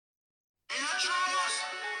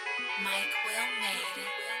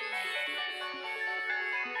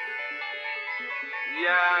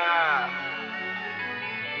Yeah.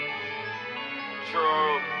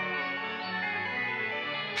 True.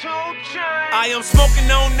 I am smoking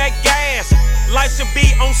on that gas. Life should be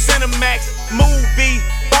on Cinemax. Movie.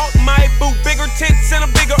 Bought my boo, bigger tits and a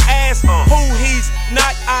bigger ass. Who he's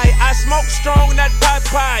not I smoke strong, not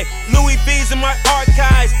pie. Louis V's in my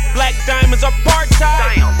archives. Black diamonds are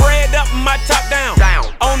part-time. Bread up and my top down.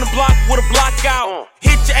 On the block with a block out.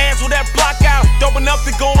 Hit your ass with that block out. Dope enough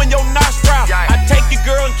to go in your nostril. I take your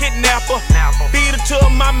girl and kidnap her. Beat her to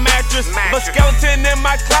my mattress. But skeleton in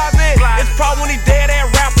my closet. It's probably when he dead ass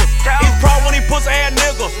rapper. It's probably when he pussy ass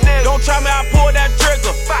niggas. Don't try me, I pull that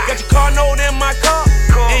trigger. Got your car note in my car.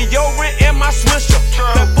 And your rent in my swisher.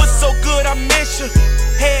 That pussy so good I miss you.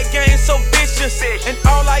 Head game so vicious. And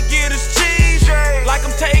all I get is cheese. Like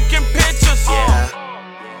I'm taking pictures.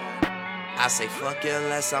 I say fuck you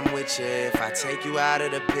unless I'm with you. If I take you out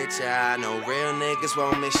of the picture, I know real niggas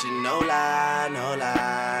won't miss you. No lie, no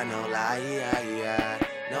lie, no lie, yeah.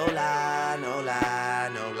 No lie, no lie,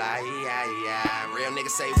 no lie, yeah. Real niggas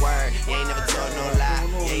say word. You ain't never told no lie.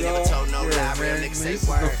 You ain't never told no lie. Real niggas say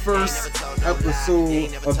word. This is the first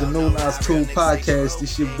episode of the No Lies Told podcast.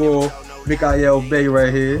 This your boy Mikael Bay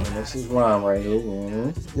right here. And this is Ron right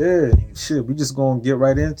here. Yeah, shit. We just gonna get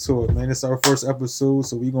right into it, man. It's our first episode,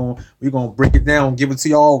 so we gonna break it down, give it to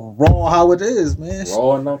y'all raw how it is, man.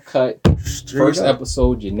 Raw and uncut. Straight First up.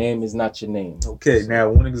 episode. Your name is not your name. Okay,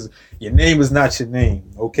 now when niggas, your name is not your name.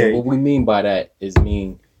 Okay. And what we mean by that is the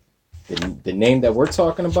name that we're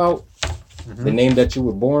talking about, the name that you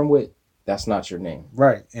were born with. That's not your name.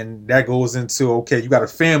 Right. And that goes into, okay, you got a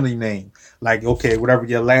family name. Like, okay, whatever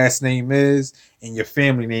your last name is and your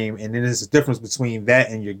family name. And then there's a difference between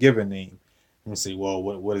that and your given name. Let me see, well,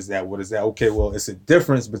 what is that? What is that? Okay, well, it's a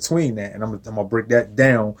difference between that. And I'm going to break that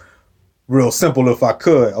down real simple if I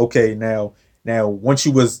could. Okay, now, once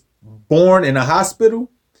you was born in a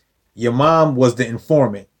hospital, your mom was the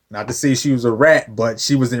informant. Not to say she was a rat, but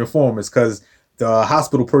she was the informant because the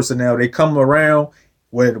hospital personnel, they come around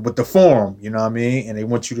with the form, you know what I mean, and they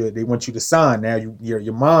want you to sign. Now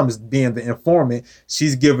your mom is being the informant.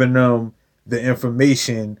 She's giving them the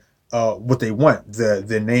information, what they want,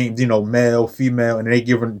 the name, male, female,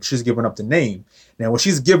 and she's giving up the name. Now when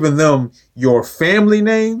she's giving them your family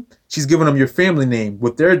name, she's giving them your family name.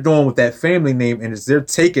 What they're doing with that family name, and is they're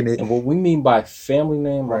taking it. And what we mean by family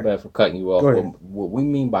name, my bad for cutting you off. What we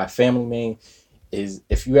mean by family name is,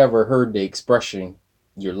 if you ever heard the expression,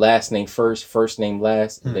 your last name first name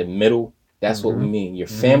last, and then middle. That's what we mean. Your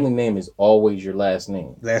family name is always your last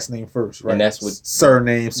name. Last name first, right? And that's what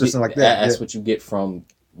surname, something like that. That's what you get from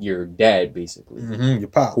your dad, basically. Your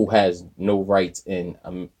pop, who has no rights in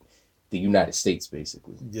the United States,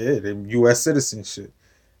 basically. Yeah, the U.S. citizenship.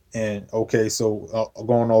 And okay, so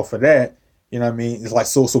going off of that, you know what I mean? It's like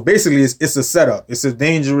so basically it's a setup. It's a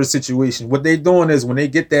dangerous situation. What they're doing is when they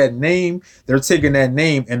get that name, they're taking that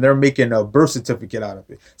name and they're making a birth certificate out of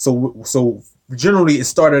it. So generally it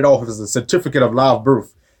started off as a certificate of live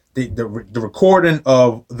birth, the recording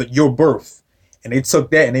of your birth. And they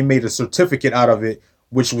took that and they made a certificate out of it,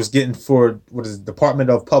 which was getting for Department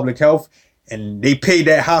of Public Health, and they paid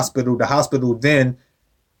that hospital. The hospital then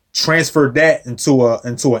transferred that into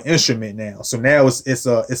an instrument now. So now it's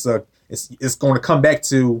going to come back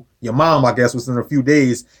to your mom, I guess, within a few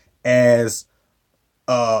days as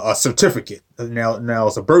a certificate. Now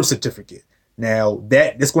it's a birth certificate. Now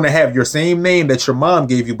that it's going to have your same name that your mom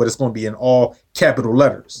gave you, but it's going to be in all capital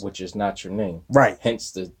letters, which is not your name. Right.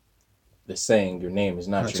 Hence the saying your name is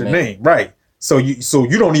not your name. Right. So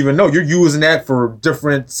you don't even know. You're using that for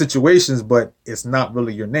different situations, but it's not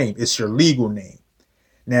really your name. It's your legal name.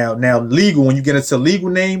 Now legal, when you get into legal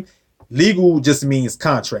name, legal just means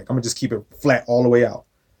contract. I'm gonna just keep it flat all the way out.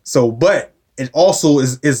 So, but it also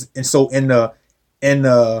is and so in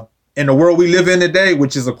the world we live in today,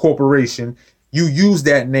 which is a corporation, you use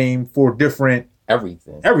that name for different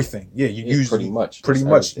everything. Yeah, you use pretty much.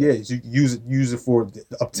 Yeah, you use it for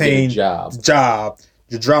obtain job,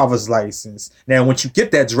 your driver's license. Now, once you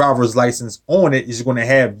get that driver's license on it, is going to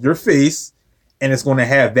have your face, and it's going to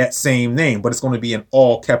have that same name, but it's going to be in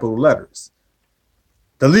all capital letters.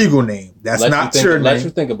 The legal name. That's not your name. Let you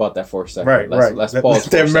think about that for a second. Right. Let's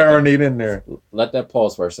pause. Let that marinate in there. Let that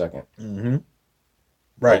pause for a second. Mm-hmm.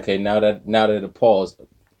 Right. Okay. Now that it paused,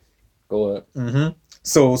 go ahead. Mm-hmm.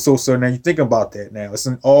 So now you think about that. Now it's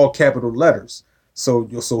in all capital letters. So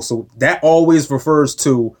that always refers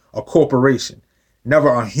to a corporation, never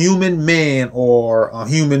a human man or a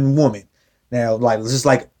human woman. Now, just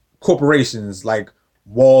like corporations like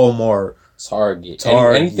Walmart, Target.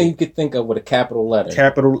 Anything you could think of with a capital letter.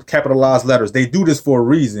 Capitalized letters. They do this for a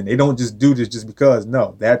reason. They don't just do this just because.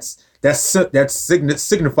 No, that's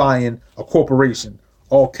signifying a corporation.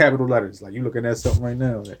 All capital letters. Like you looking at something right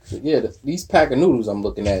now. Yeah, these pack of noodles I'm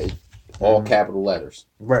looking at is all capital letters.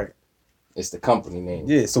 Right. It's the company name.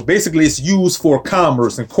 Yeah, so basically it's used for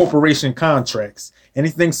commerce and corporation contracts.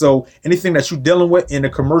 Anything that you're dealing with in the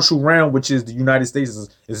commercial realm, which is the United States, is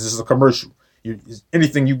just a commercial.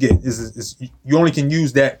 Anything you get is you only can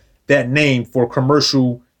use that name for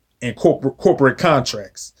commercial and corporate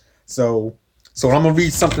contracts. So I'm gonna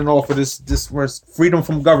read something off of this Freedom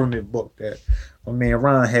from Government book that my man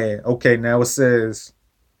Ron had. Okay, now it says,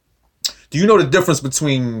 do you know the difference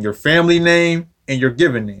between your family name and your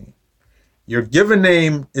given name? Your given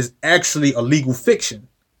name is actually a legal fiction.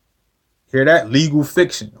 Hear that? Legal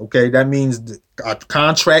fiction. Okay, that means a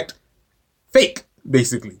contract fake,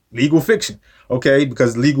 basically. Legal fiction. Okay,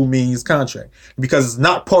 because legal means contract. Because it's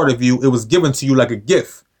not part of you, it was given to you like a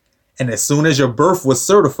gift. And as soon as your birth was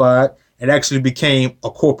certified, it actually became a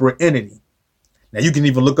corporate entity. Now you can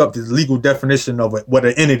even look up the legal definition of what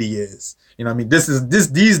an entity is. You know what I mean?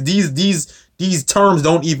 These terms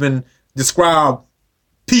don't even describe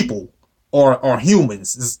people or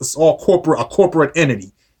humans. It's all a corporate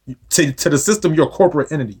entity. To the system, you're a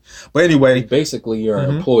corporate entity. But anyway, basically you're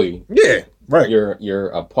an employee. Yeah, right. You're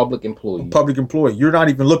a public employee. You're not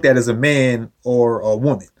even looked at as a man or a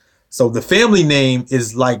woman. So the family name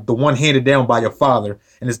is like the one handed down by your father,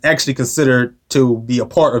 and is actually considered to be a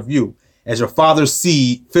part of you, as your father's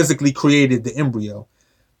seed physically created the embryo.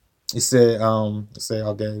 He said,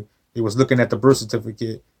 okay, he was looking at the birth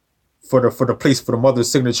certificate for the place for the mother's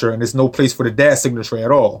signature, and there's no place for the dad's signature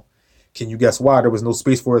at all. Can you guess why there was no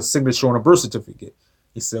space for a signature on a birth certificate?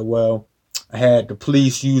 He said, well, I had the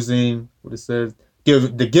police using what it says,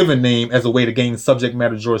 give the given name as a way to gain subject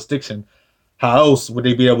matter jurisdiction. How else would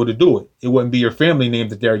they be able to do it? It wouldn't be your family name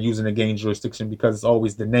that they're using to gain jurisdiction, because it's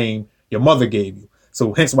always the name your mother gave you.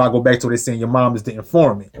 So hence why I go back to what they're saying your mom is the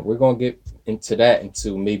informant. And we're going to get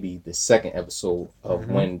into maybe the second episode of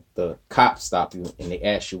when the cops stop you and they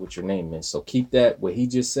ask you what your name is. So keep that, what he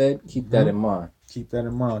just said, keep that in mind. Keep that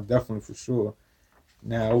in mind, definitely, for sure.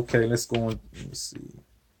 Now, okay, let's go on. Let me see.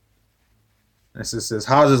 It says,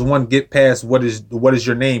 how does one get past what is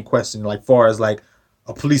your name question, like far as like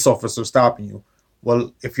a police officer stopping you?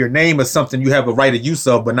 Well, if your name is something you have a right of use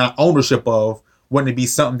of but not ownership of, wouldn't it be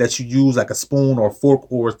something that you use like a spoon or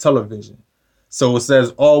fork or television? So it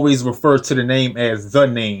says always refer to the name as the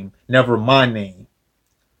name, never my name.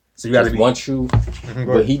 So you got to be once you,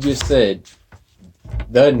 but he just said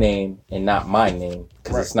the name and not my name,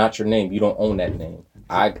 because it's not your name. You don't own that name.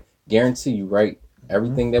 I guarantee you, right?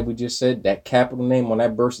 Everything that we just said, that capital name on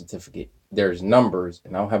that birth certificate, there's numbers,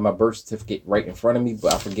 and I don't have my birth certificate right in front of me,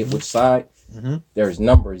 but I forget which side. There's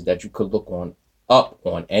numbers that you could look up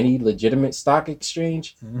on any legitimate stock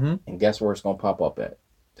exchange, and guess where it's gonna pop up at?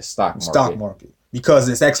 The stock market. Because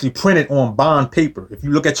it's actually printed on bond paper. If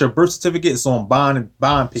you look at your birth certificate, it's on bond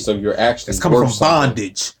paper. So you're actually, it's coming from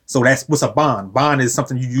bondage. So that's what's a bond. Bond is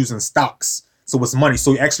something you use in stocks. So it's money.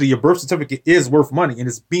 So actually your birth certificate is worth money, and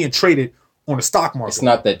it's being traded on the stock market. It's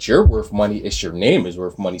not that you're worth money, it's your name is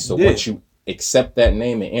worth money. So once you accept that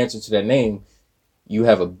name and answer to that name, you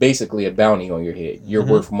have basically a bounty on your head. You're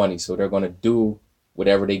worth money. So they're going to do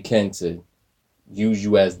whatever they can to use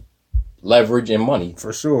you as leverage and money.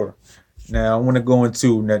 For sure. Now, I want to go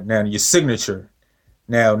into now your signature.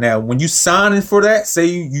 Now, when you sign in for that, say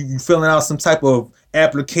you filling out some type of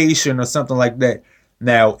application or something like that.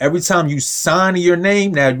 Now, every time you sign your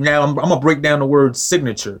name, now I'm going to break down the word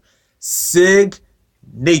signature.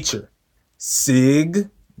 Signature.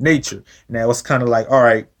 Now, it's kind of like, all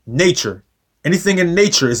right, nature. Anything in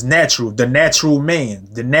nature is natural. The natural man,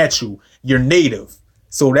 you're native.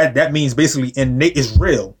 So that means basically innate is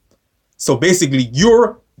real. So basically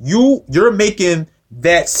you're making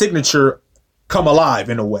that signature come alive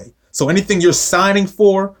in a way. So anything you're signing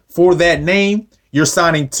for that name, you're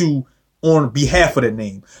signing to on behalf of the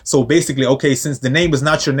name. So basically, okay, since the name is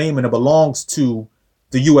not your name and it belongs to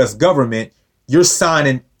the U.S. government, you're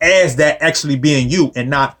signing as that actually being you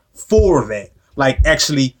and not for that. Like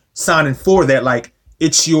actually signing for that, like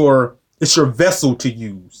it's your vessel to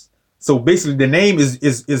use. So basically the name is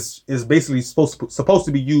basically supposed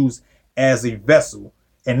to be used as a vessel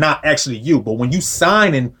and not actually you. But when you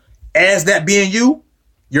sign in as that being you,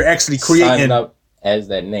 you're actually creating signing up as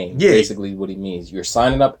that name. Yeah. Basically what it means. You're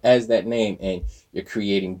signing up as that name and you're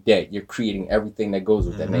creating debt. You're creating everything that goes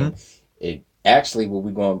with that name. It actually, what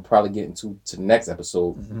we're going to probably get into to the next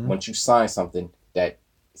episode, once you sign something that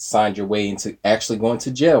signed your way into actually going to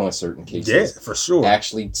jail in certain cases. Yeah, for sure.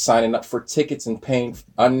 Actually signing up for tickets and paying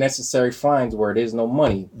unnecessary fines where there's no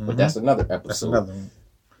money. But that's another episode. That's another one.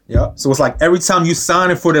 Yeah. So it's like every time you sign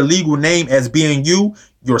it for the legal name as being you,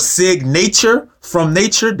 your signature from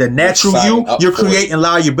nature, the natural you're creating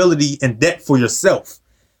liability and debt for yourself.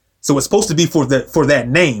 So it's supposed to be for that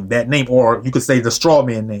name, or you could say the straw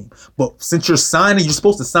man name. But since you're signing, you're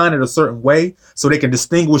supposed to sign it a certain way so they can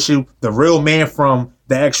distinguish you, the real man, from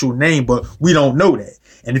the actual name. But we don't know that.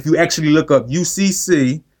 And if you actually look up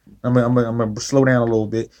UCC, I'm gonna slow down a little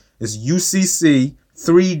bit. It's UCC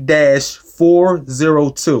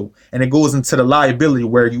 3-402, and it goes into the liability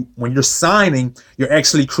where when you're signing, you're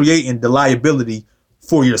actually creating the liability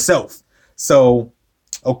for yourself. So,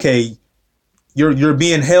 okay, you're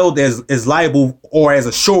being held as liable or as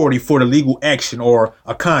a surety for the legal action or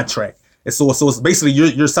a contract. And so it's basically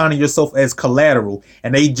you're signing yourself as collateral,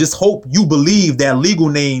 and they just hope you believe that legal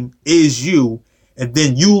name is you, and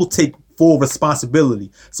then you'll take full responsibility.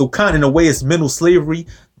 So kind of in a way, it's mental slavery.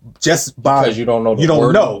 Just because you don't know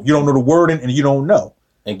the wording, and you don't know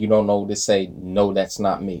to say no, that's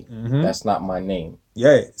not me. That's not my name.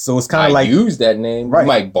 Yeah, so it's kind of like use that name. Right. You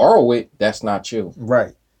might borrow it. That's not you.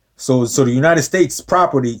 Right. So the United States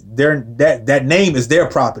property, that name is their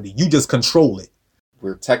property. You just control it.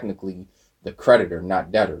 We're technically the creditor,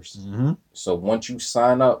 not debtors. So once you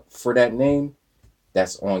sign up for that name,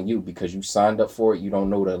 that's on you because you signed up for it. You don't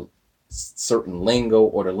know the certain lingo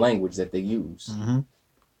or the language that they use.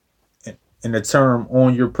 And the term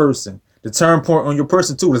on your person. The term on your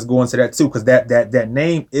person too, let's go into that too, because that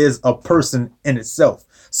name is a person in itself.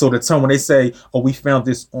 So the term when they say, oh, we found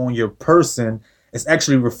this on your person, it's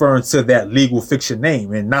actually referring to that legal fiction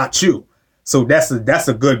name and not you. So that's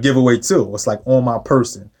a good giveaway too. It's like on my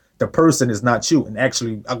person. The person is not you. And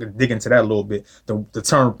actually, I could dig into that a little bit. The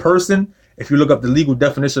term person, if you look up the legal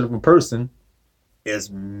definition of a person, is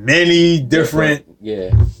many different. Yeah.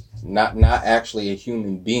 Not actually a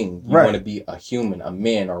human being. You want to be a human, a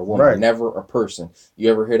man or a woman, never a person.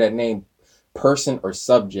 You ever hear that name? Person or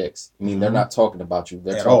subjects. I mean, they're not talking about you.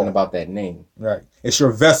 They're talking about that name. Right. It's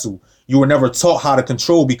your vessel. You were never taught how to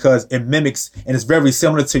control because it mimics and it's very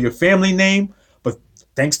similar to your family name. But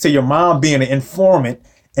thanks to your mom being an informant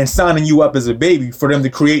and signing you up as a baby for them to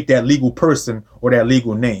create that legal person or that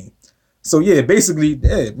legal name. So yeah, basically,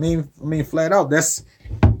 I mean, flat out, that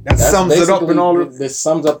sums it up. And all this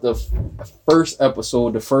sums up the first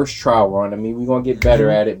episode, the first trial run. I mean, we're gonna get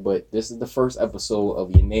better at it, but this is the first episode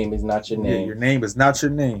of Your Name Is Not Your Name. Yeah, your name is not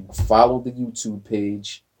your name. Follow the YouTube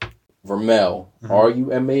page, Vermel,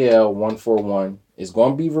 RUMAL 141. It's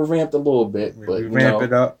gonna be revamped a little bit, but revamp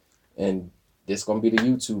it up. And this gonna be the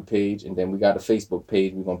YouTube page, and then we got a Facebook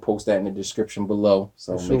page. We're gonna post that in the description below.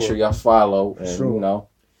 So make sure y'all follow and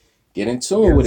get in tune with it.